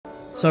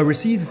So I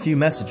received a few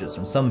messages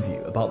from some of you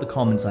about the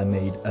comments I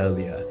made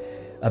earlier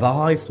about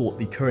how I thought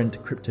the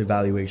current crypto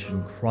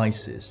valuation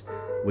crisis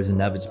was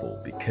inevitable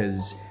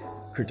because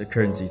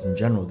cryptocurrencies in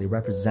general, they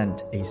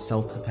represent a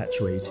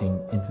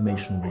self-perpetuating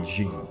information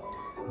regime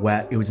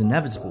where it was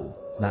inevitable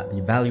that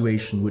the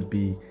valuation would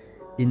be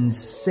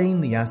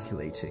insanely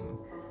escalating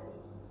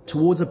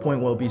towards a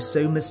point where it will be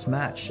so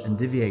mismatched and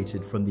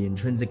deviated from the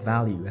intrinsic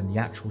value and the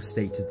actual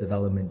state of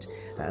development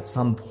that at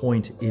some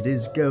point it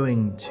is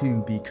going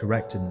to be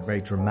corrected in a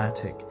very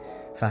dramatic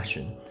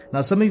fashion.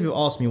 Now, some of you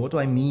asked me, what do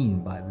I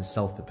mean by this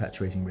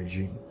self-perpetuating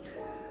regime?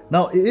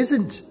 Now, it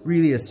isn't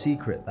really a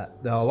secret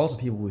that there are a lot of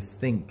people who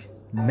think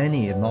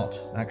many, if not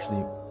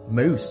actually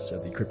most,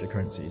 of the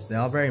cryptocurrencies, they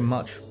are very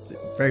much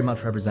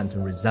represent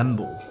and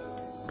resemble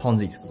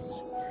Ponzi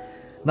schemes.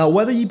 Now,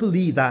 whether you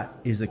believe that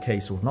is the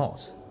case or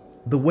not,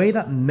 the way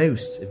that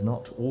most, if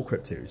not all,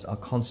 cryptos are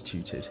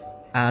constituted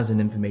as an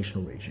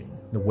informational regime,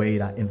 the way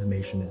that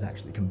information is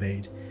actually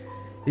conveyed,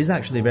 is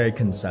actually very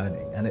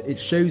concerning, and it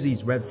shows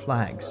these red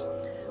flags.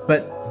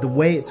 But the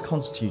way it's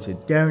constituted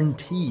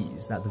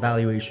guarantees that the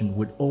valuation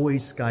would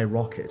always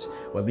skyrocket,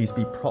 or at least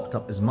be propped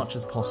up as much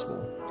as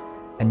possible,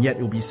 and yet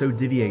it will be so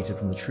deviated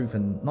from the truth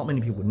and not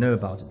many people would know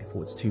about it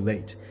before it's too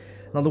late.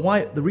 Now,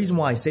 the reason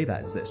why I say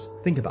that is this.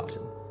 Think about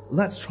it.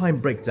 Let's try and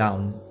break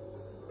down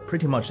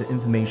pretty much the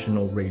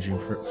informational regime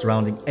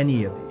surrounding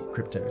any of the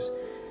cryptos.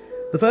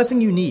 The first thing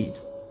you need,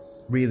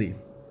 really,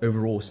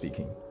 overall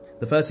speaking,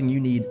 the first thing you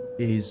need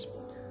is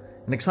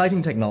an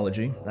exciting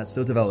technology that's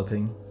still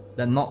developing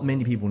that not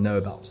many people know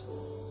about.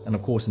 And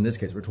of course, in this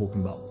case, we're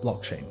talking about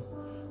blockchain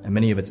and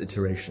many of its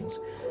iterations.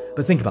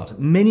 But think about it.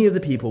 Many of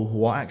the people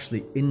who are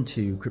actually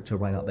into crypto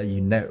right now that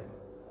you know,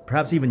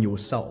 perhaps even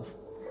yourself,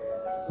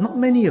 not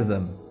many of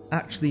them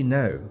actually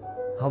know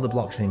how the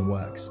blockchain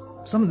works.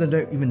 Some of them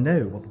don't even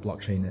know what the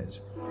blockchain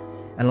is.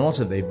 And a lot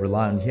of them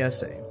rely on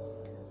hearsay.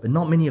 But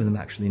not many of them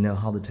actually know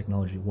how the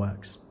technology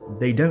works.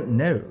 They don't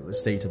know the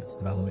state of its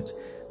development.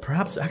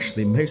 Perhaps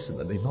actually most of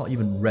them, they've not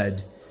even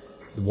read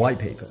the white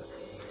paper.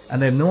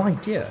 And they have no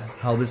idea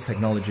how this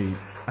technology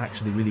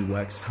actually really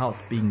works, how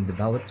it's being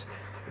developed,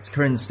 its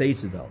current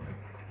state of development.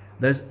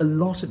 There's a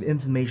lot of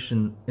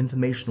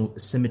informational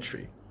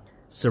asymmetry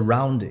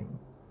surrounding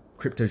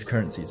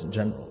cryptocurrencies in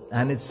general.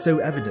 And it's so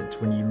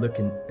evident when you look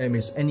in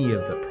almost any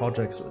of the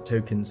projects or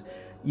tokens,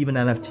 even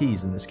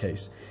NFTs in this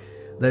case.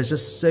 There's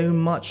just so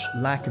much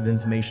lack of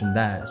information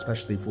there,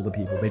 especially for the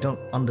people. They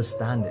don't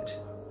understand it.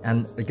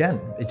 And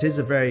again, it is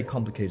a very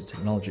complicated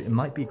technology. It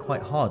might be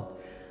quite hard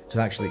to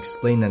actually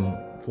explain and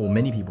for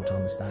many people to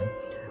understand.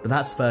 But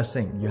that's first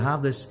thing. You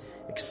have this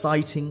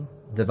exciting,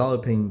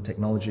 developing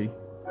technology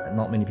that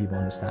not many people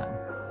understand,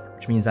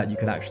 which means that you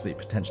could actually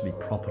potentially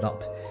prop it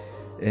up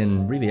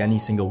in really any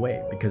single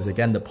way, because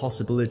again, the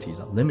possibilities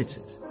are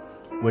limited.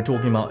 We're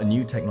talking about a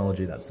new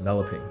technology that's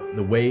developing.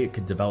 The way it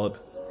could develop,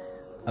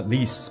 at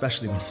least,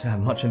 especially when you don't have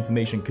much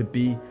information, could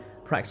be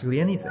practically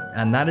anything.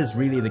 And that is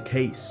really the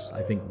case,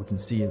 I think we can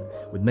see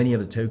with many of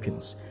the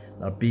tokens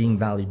that are being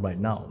valued right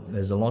now.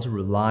 There's a lot of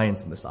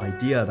reliance on this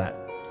idea that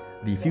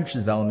the future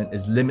development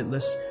is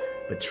limitless,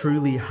 but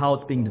truly how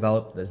it's being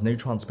developed, there's no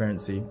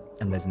transparency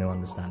and there's no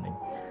understanding.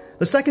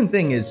 The second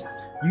thing is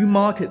you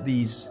market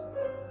these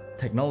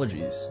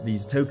technologies,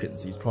 these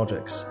tokens, these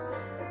projects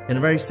in a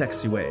very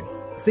sexy way.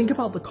 Think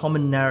about the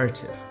common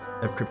narrative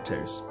of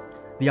cryptos.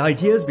 The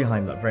ideas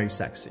behind that are very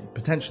sexy.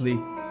 Potentially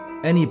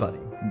anybody,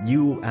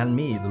 you and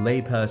me, the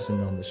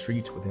layperson on the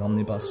street with the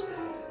omnibus,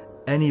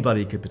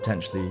 anybody could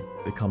potentially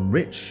become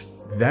rich,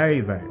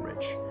 very, very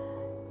rich.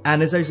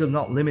 And it's also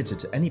not limited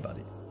to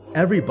anybody.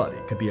 Everybody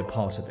could be a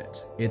part of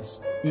it.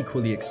 It's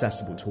equally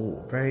accessible to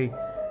all. Very,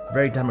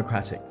 very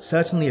democratic.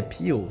 Certainly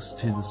appeals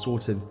to the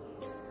sort of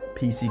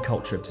PC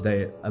culture of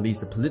today, at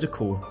least the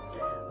political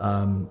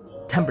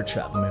temperature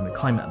at the moment,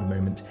 climate at the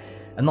moment,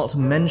 and not to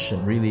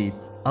mention really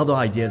other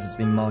ideas that's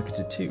being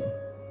marketed too.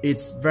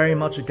 It's very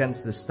much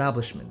against the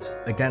establishment,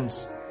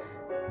 against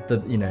the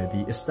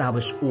the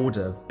established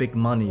order of big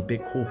money,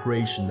 big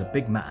corporation, the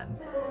big man.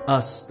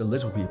 Us, the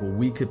little people,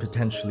 we could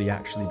potentially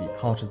actually be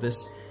part of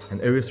this and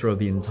overthrow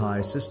the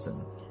entire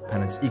system.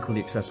 And it's equally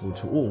accessible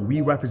to all.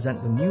 We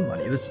represent the new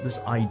money. This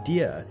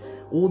idea,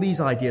 all these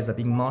ideas are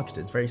being marketed.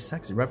 It's very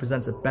sexy. It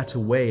represents a better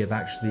way of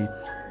actually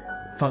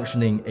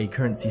functioning a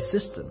currency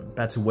system,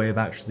 better way of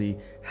actually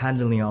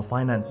handling our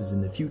finances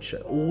in the future.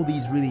 All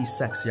these really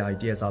sexy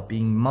ideas are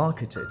being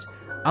marketed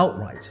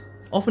outright,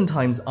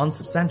 oftentimes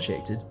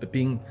unsubstantiated, but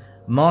being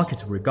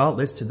marketed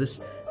regardless to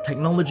this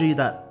technology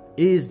that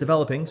is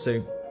developing,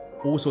 so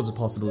all sorts of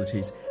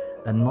possibilities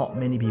that not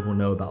many people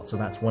know about. So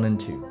that's 1 and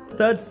 2. The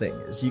third thing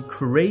is you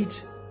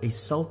create a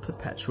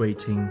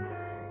self-perpetuating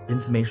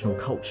informational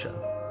culture.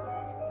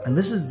 And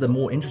this is the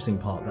more interesting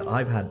part that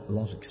I've had a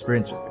lot of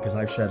experience with, because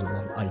I've shared a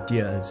lot of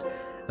ideas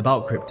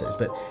about cryptos.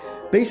 But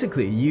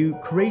basically, you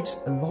create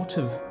a lot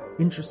of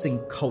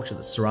interesting culture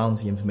that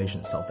surrounds the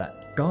information itself,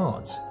 that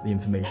guards the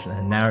information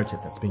and narrative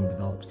that's being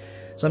developed.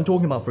 So I'm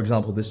talking about, for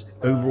example, this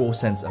overall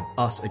sense of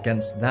us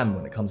against them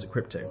when it comes to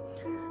crypto.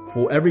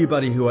 For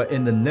everybody who are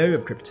in the know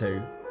of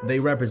crypto, they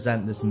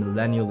represent this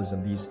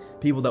millennialism, these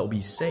people that will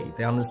be safe.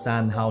 They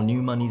understand how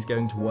new money is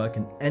going to work,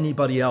 and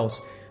anybody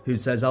else who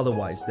says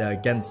otherwise, they're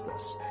against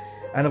us.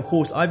 And of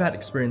course, I've had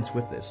experience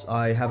with this.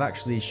 I have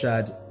actually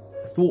shared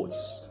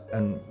thoughts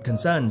and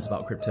concerns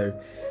about crypto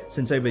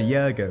since over a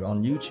year ago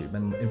on YouTube.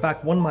 And in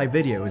fact, one of my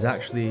videos was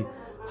actually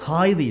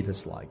highly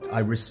disliked. I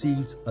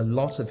received a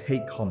lot of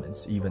hate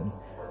comments, even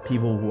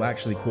people who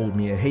actually called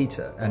me a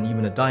hater and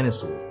even a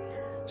dinosaur,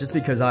 just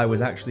because I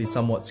was actually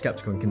somewhat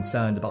skeptical and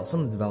concerned about some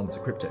of the developments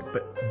of crypto.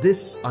 But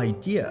this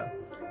idea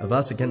of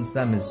us against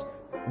them is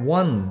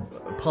one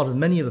part of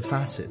many of the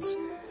facets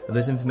of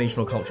this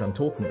informational culture I'm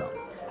talking about.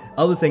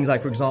 Other things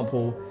like, for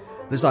example,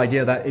 this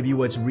idea that if you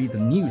were to read the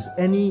news,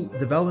 any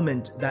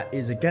development that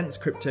is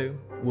against crypto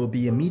will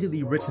be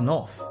immediately written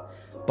off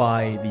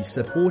by the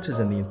supporters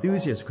and the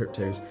enthusiasts of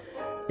cryptos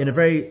in a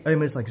very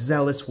almost like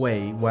zealous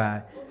way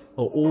where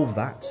all of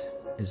that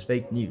is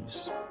fake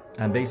news.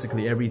 And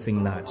basically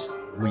everything that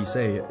we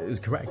say is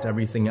correct.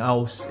 Everything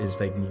else is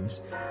fake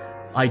news.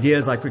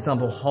 Ideas like, for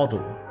example,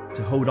 HODL,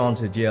 to hold on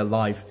to dear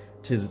life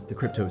to the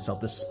crypto itself,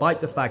 despite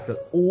the fact that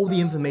all the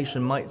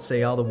information might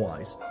say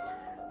otherwise.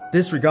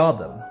 Disregard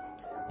them.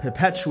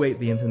 Perpetuate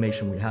the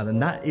information we have,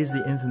 and that is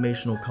the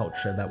informational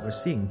culture that we're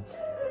seeing.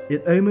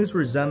 It almost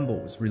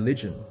resembles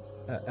religion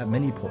at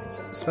many points,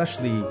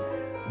 especially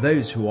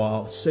those who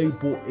are so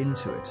bought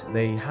into it.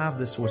 They have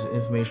this sort of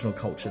informational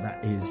culture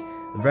that is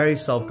very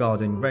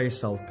self-guarding, very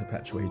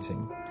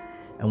self-perpetuating.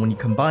 And when you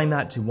combine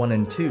that to 1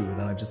 and 2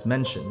 that I just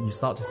mentioned, you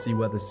start to see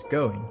where this is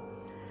going.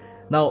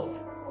 Now,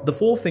 the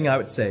fourth thing I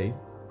would say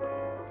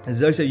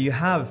is also you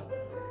have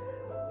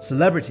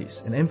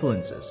celebrities and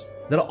influencers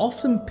that are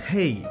often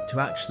paid to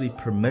actually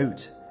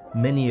promote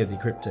many of the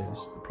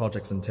cryptos, the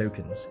projects and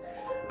tokens.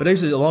 But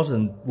also a lot of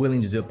them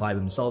willing to do it by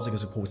themselves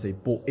because of course they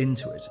bought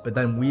into it. But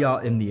then we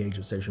are in the age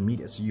of social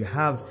media, so you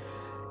have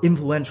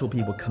influential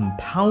people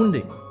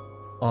compounding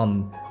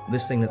on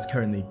this thing that's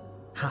currently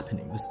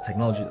happening, this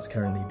technology that's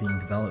currently being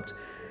developed.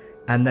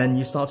 And then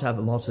you start to have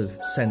a lot of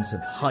sense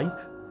of hype,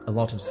 a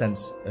lot of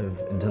sense of,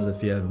 in terms of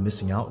fear of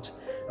missing out,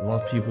 a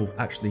lot of people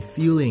actually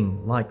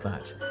feeling like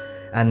that.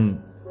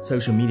 And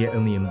social media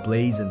only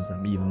emblazons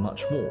them even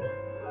much more.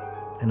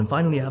 And then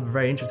finally, you have a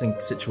very interesting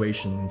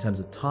situation in terms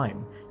of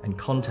time and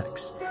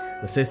context.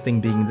 The fifth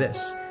thing being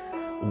this: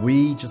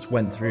 we just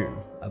went through,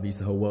 at least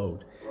the whole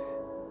world,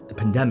 the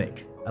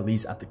pandemic, at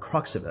least at the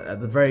crux of it, at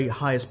the very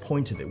highest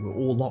point of it. We're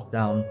all locked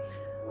down.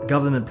 The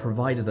government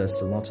provided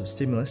us a lot of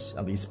stimulus,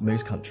 at least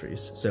most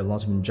countries, so a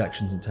lot of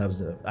injections in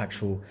terms of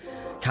actual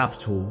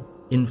capital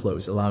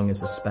inflows, allowing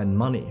us to spend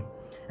money.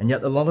 And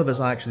yet a lot of us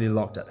are actually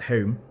locked at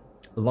home.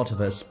 A lot of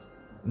us,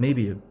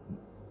 maybe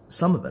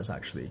some of us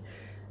actually,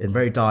 in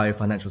very dire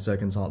financial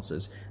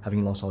circumstances,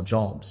 having lost our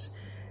jobs.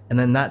 And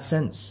in that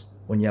sense,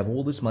 when you have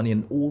all this money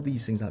and all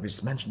these things that I've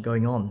just mentioned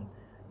going on,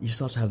 you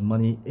start to have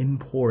money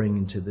pouring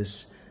into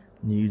this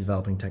new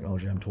developing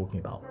technology I'm talking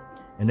about.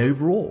 And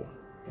overall,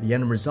 the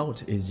end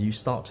result is you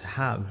start to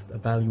have a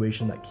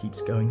valuation that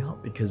keeps going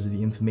up because of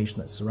the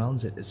information that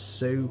surrounds it. It's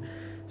so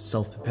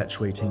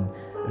self-perpetuating.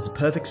 It's a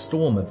perfect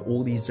storm of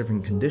all these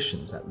different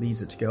conditions that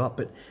leads it to go up.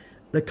 But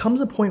there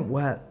comes a point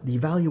where the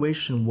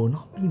valuation will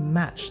not be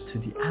matched to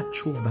the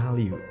actual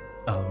value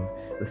of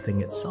the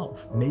thing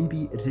itself.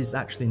 Maybe it is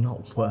actually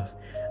not worth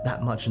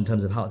that much in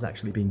terms of how it's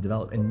actually being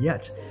developed, and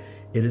yet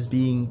it is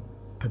being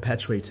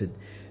perpetuated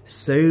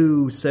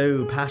so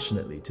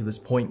passionately to this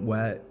point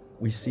where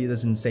we see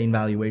this insane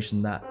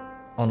valuation that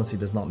honestly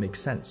does not make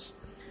sense.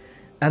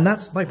 And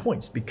that's my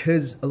point,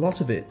 because a lot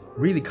of it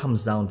really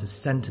comes down to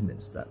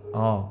sentiments that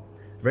are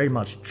very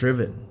much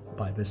driven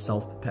by this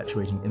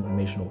self-perpetuating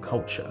informational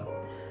culture.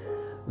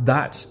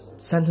 That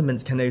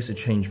sentiments can also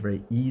change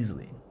very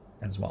easily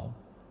as well.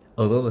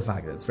 Although the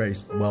fact that it's very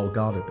well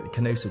guarded, but it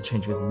can also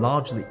change because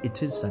largely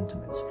it is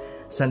sentiments.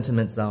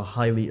 Sentiments that are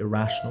highly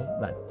irrational,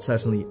 that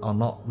certainly are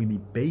not really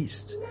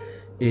based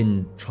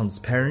in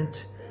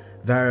transparent,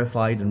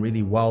 verified, and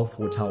really well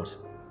thought out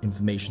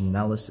information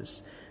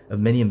analysis of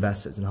many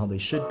investors and how they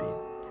should be.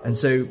 And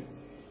so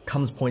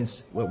comes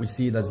points where we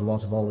see there's a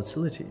lot of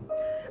volatility.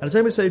 And it's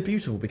almost so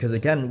beautiful because,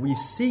 again, we've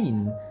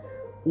seen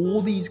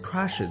all these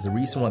crashes, the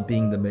recent one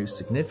being the most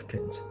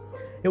significant.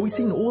 We've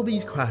seen all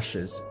these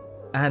crashes,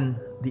 and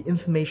the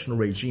informational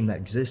regime that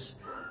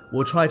exists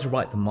will try to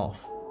write them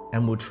off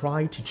and will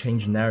try to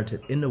change the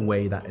narrative in a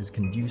way that is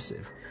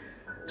conducive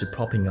to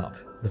propping up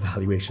the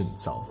valuation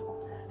itself.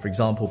 For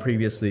example,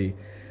 previously,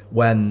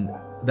 when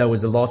there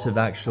was a lot of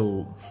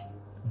actual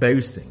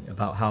boasting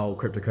about how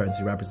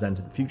cryptocurrency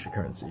represented the future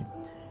currency,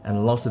 and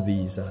a lot of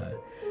these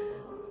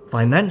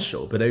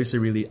financial but also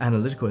really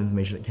analytical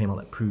information that came out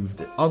that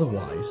proved it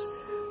otherwise,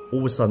 all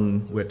of a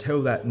sudden we're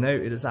told that no,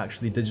 it is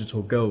actually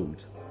digital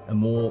gold, and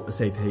more a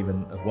safe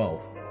haven of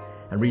wealth.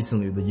 And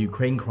recently the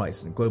Ukraine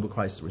crisis and global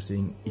crisis we're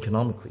seeing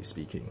economically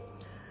speaking,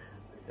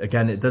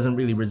 again, it doesn't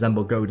really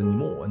resemble gold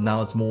anymore, and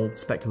now it's more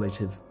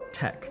speculative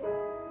tech.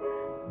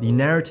 The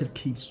narrative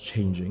keeps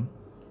changing,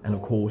 and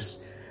of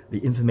course the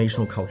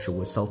informational culture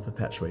will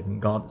self-perpetuate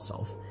and guard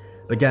itself.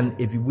 But again,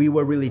 if we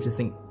were really to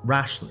think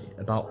rationally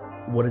about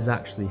what is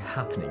actually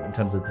happening in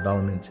terms of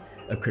development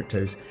of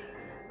cryptos,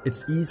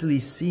 it's easily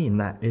seen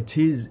that it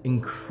is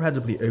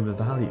incredibly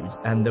overvalued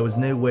and there was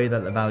no way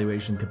that the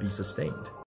valuation could be sustained.